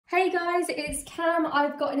Hey guys, it's Cam.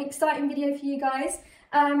 I've got an exciting video for you guys.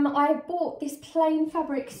 I bought this plain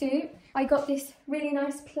fabric suit. I got this really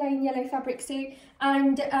nice plain yellow fabric suit,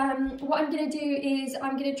 and what I'm going to do is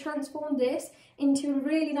I'm going to transform this into a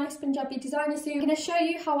really nice Punjabi designer suit. I'm going to show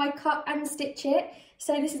you how I cut and stitch it,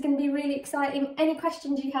 so this is going to be really exciting. Any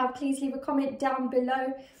questions you have, please leave a comment down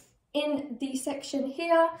below in the section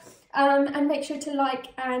here, and make sure to like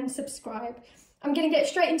and subscribe. I'm going to get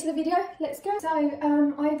straight into the video. Let's go.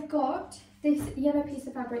 So I've got this yellow piece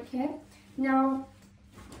of fabric here. Now,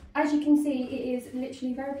 as you can see, it is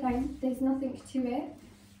literally very plain. There's nothing to it.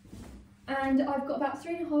 And I've got about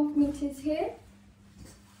 3.5 meters here.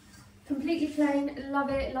 Completely plain. Love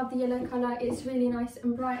it. Love the yellow colour. It's really nice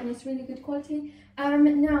and bright and it's really good quality.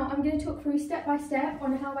 Now I'm going to talk through step by step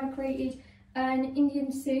on how I created an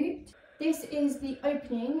Indian suit. This is the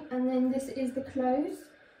opening and then this is the close.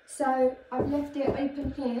 So I've left it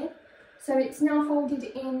open here, so it's now folded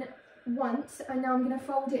in once, and now I'm going to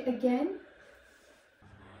fold it again.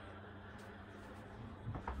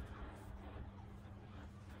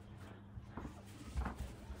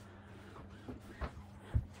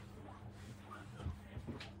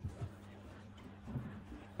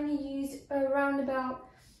 I'm going to use around about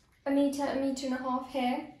a metre and a half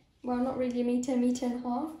here. Well, not really a metre and a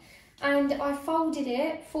half. And I folded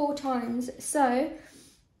it 4 times. So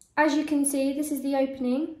as you can see, this is the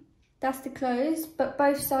opening, that's the close, but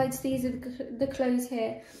both sides, these are the close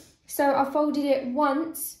here. So I folded it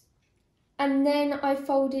once and then I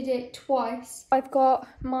folded it twice. I've got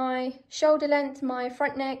my shoulder length, my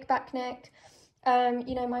front neck, back neck,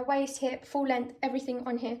 you know, my waist, hip, full length, everything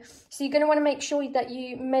on here. So you're going to want to make sure that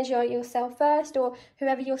you measure yourself first, or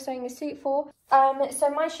whoever you're sewing a suit for. So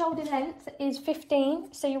my shoulder length is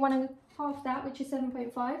 15, so you want to half that, which is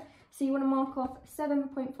 7.5. So you want to mark off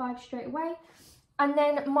 7.5 straight away. And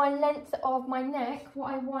then my length of my neck,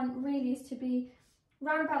 what I want really is to be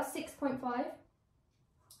around about 6.5.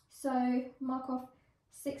 So mark off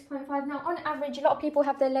 6.5. Now on average, a lot of people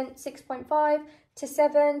have their length 6.5 to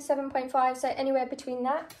 7, 7.5. So anywhere between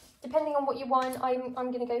that. Depending on what you want, I'm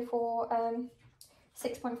going to go for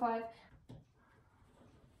 6.5.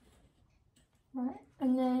 Right,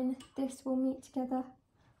 and then this will meet together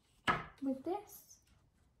with this.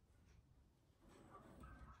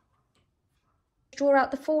 Draw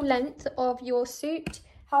out the full length of your suit,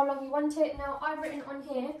 how long you want it. Now I've written on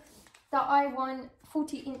here that I want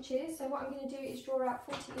 40 inches, so what I'm going to do is draw out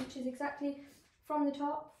 40 inches exactly from the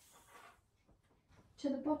top to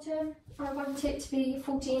the bottom. I want it to be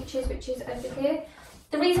 40 inches, which is over here.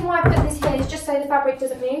 The reason why I put this here is just so the fabric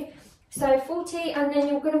doesn't move. So 40, and then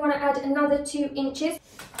you're going to want to add another 2 inches.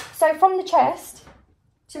 So from the chest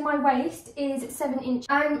to my waist is 7 inches,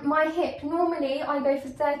 and my hip, normally I go for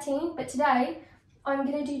 13, but today I'm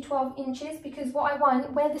going to do 12 inches because what I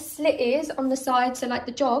want, where the slit is on the side, so like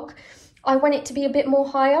the jog, I want it to be a bit more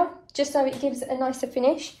higher, just so it gives a nicer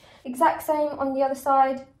finish. Exact same on the other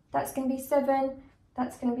side, that's going to be 7,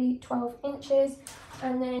 that's going to be 12 inches,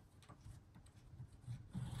 and then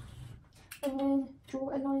draw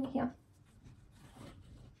a line here.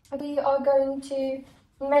 We are going to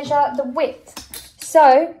measure the width.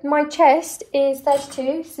 So my chest is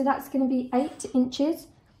 32, so that's going to be 8 inches.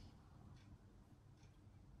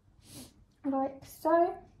 Like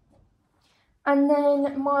so. And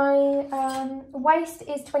then my waist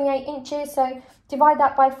is 28 inches, so divide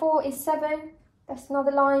that by 4 is 7. That's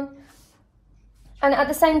another line. And at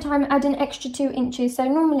the same time add an extra 2 inches. So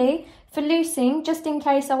normally for loosing, just in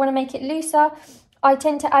case I want to make it looser, I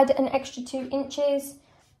tend to add an extra 2 inches.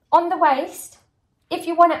 On the waist, if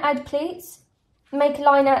you want to add pleats, make a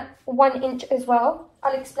line at 1 inch as well.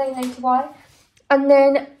 I'll explain later why. And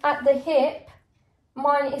then at the hip,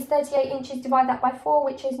 mine is 38 inches, divide that by 4,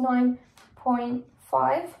 which is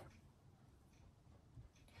 9.5.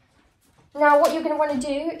 Now what you're going to want to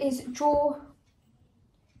do is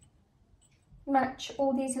match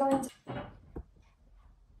all these lines.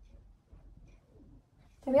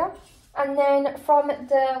 There we are. And then from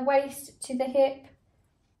the waist to the hip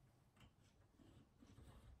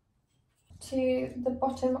to the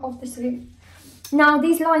bottom of the sleeve. Now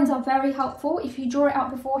these lines are very helpful if you draw it out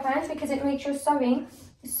beforehand, because it makes your sewing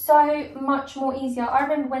so much more easier. I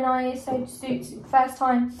remember when I sewed suits first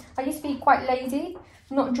time, I used to be quite lazy,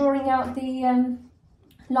 not drawing out the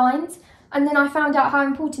lines, and then I found out how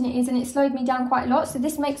important it is, and it slowed me down quite a lot. So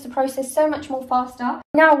this makes the process so much more faster.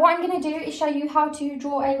 Now what I'm going to do is show you how to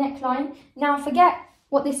draw a neckline. Now forget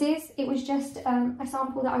what this is, it was just a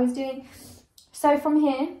sample that I was doing. So from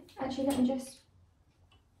here, actually let me just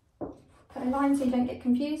put a line so you don't get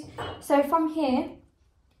confused. So from here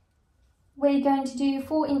we're going to do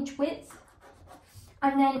 4 inch width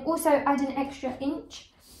and then also add an extra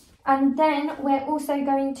inch. And then we're also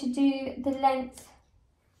going to do the length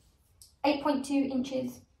 8.2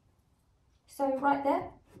 inches. So right there.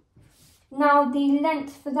 Now the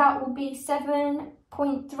length for that will be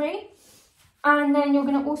 7.3. And then you're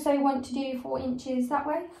going to also want to do 4 inches that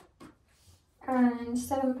way. And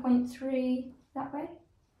 7.3 that way.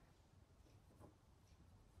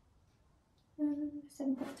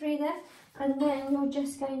 7.3 there. And then you're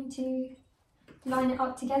just going to line it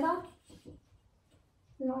up together.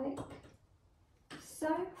 Like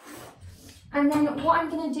so. And then what I'm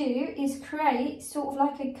going to do is create sort of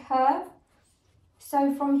like a curve.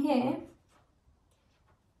 So from here,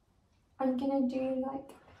 I'm going to do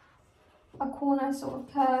like a corner sort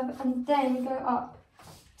of curve and then go up.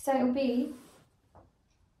 So it'll be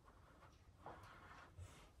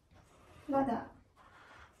like that.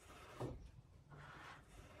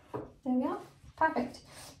 There we are. Perfect.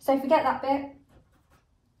 So forget that bit.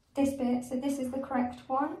 This bit. So this is the correct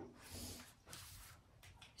one.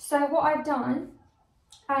 So what I've done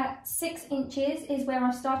at 6 inches is where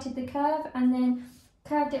I've started the curve and then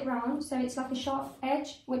curved it round. So it's like a sharp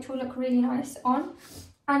edge, which will look really nice on.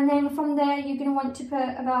 And then from there, you're going to want to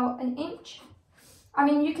put about an inch. I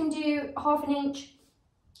mean, you can do half an inch.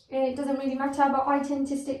 It doesn't really matter, but I tend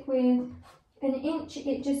to stick with an inch.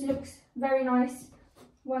 It just looks very nice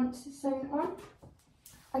once sewn on.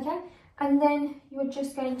 Okay, and then you're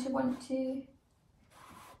just going to want to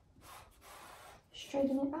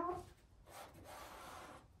straighten it out.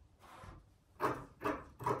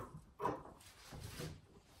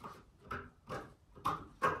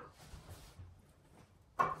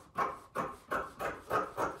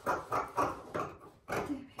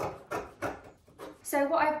 So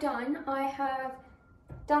what I've done, I have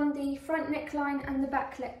done the front neckline and the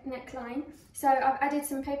back neckline. So I've added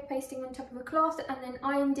some paper pasting on top of a cloth and then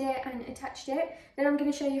ironed it and attached it. Then I'm going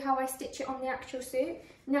to show you how I stitch it on the actual suit.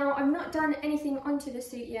 Now I've not done anything onto the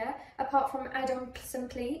suit yet, apart from add on some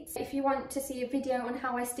pleats. If you want to see a video on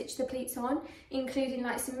how I stitch the pleats on, including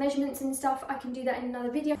like some measurements and stuff, I can do that in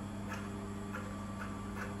another video.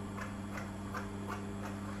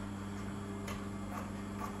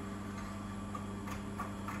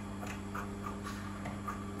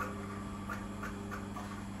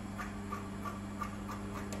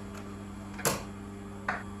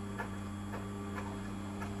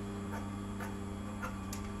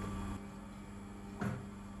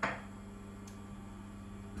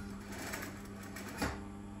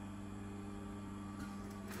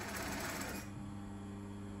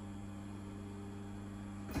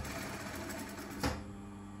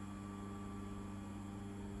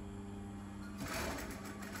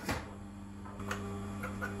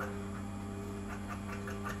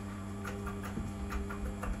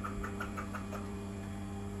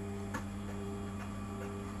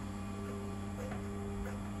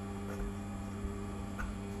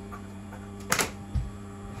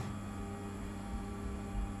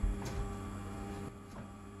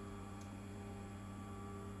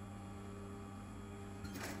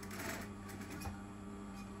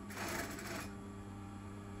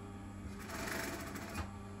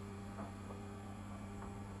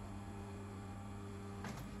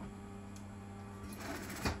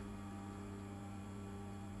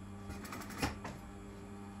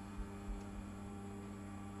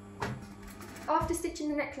 After stitching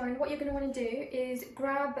the neckline, what you're going to want to do is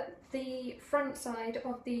grab the front side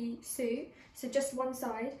of the suit, so just one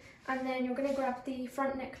side, and then you're going to grab the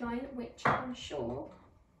front neckline, which I'm sure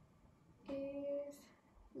is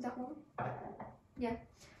that one. Yeah.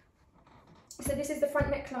 So this is the front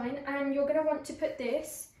neckline, and you're going to want to put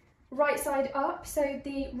this right side up, so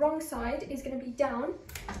the wrong side is going to be down,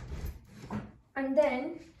 and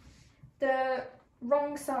then the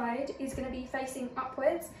wrong side is going to be facing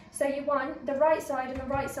upwards. So you want the right side and the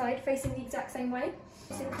right side facing the exact same way.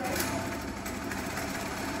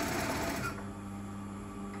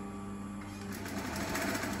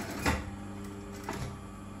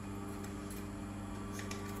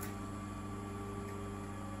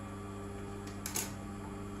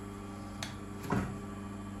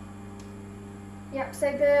 Yep,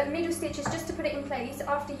 so the middle stitch is just to put it in place.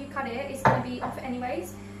 After you cut it, it's going to be off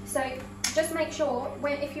anyways. So just make sure,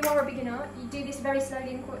 if you are a beginner, you do this very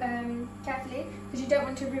slowly and carefully, because you don't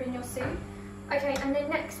want to ruin your suit. Okay, and then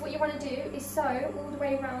next what you want to do is sew all the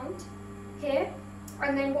way around here,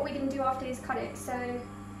 and then what we're going to do after is cut it. So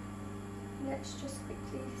let's just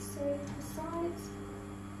quickly sew the sides.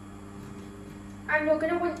 And you're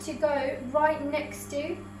going to want to go right next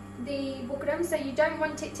to the bukram, so you don't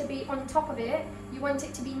want it to be on top of it, you want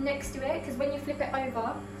it to be next to it, because when you flip it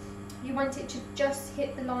over, you want it to just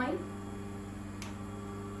hit the line.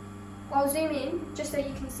 I'll zoom in just so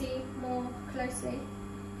you can see more closely.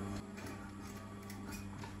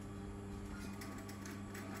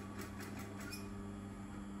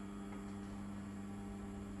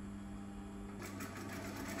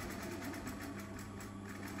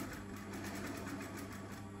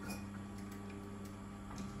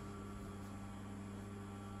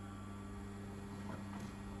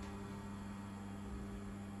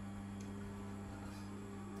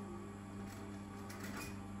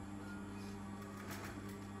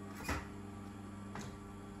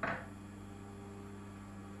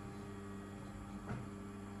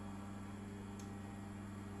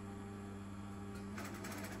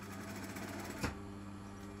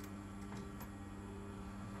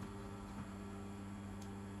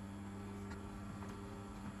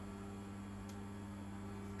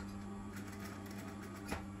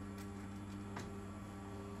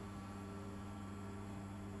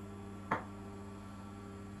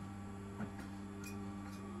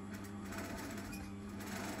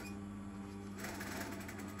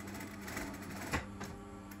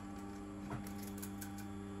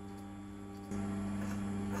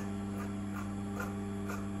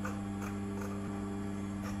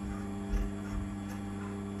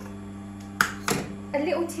 A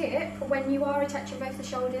little tip when you are attaching both the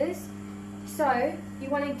shoulders, so you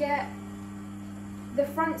want to get the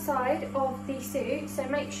front side of the suit, so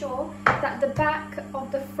make sure that the back of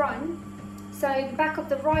the front, so the back of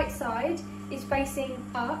the right side is facing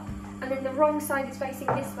up and then the wrong side is facing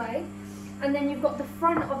this way, and then you've got the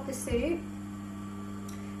front of the suit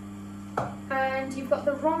and you've got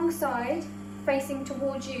the wrong side facing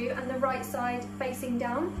towards you and the right side facing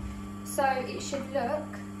down, so it should look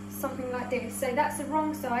something like this. So that's the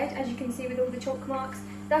wrong side, as you can see with all the chalk marks.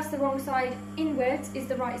 That's the wrong side, inwards is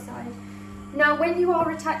the right side. Now when you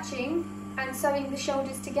are attaching and sewing the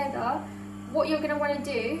shoulders together, what you're going to want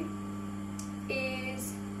to do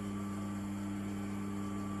is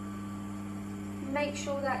make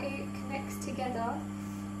sure that it connects together,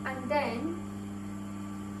 and then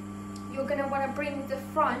you're going to want to bring the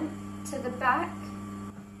front to the back.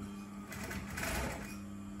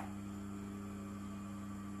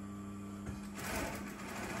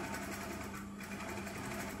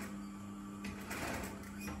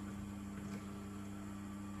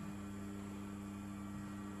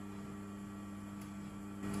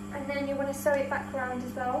 And then you want to sew it back around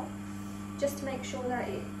as well, just to make sure that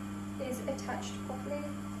it is attached properly.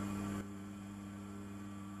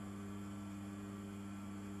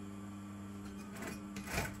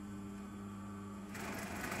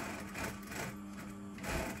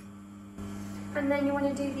 And then you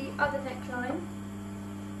want to do the other neckline.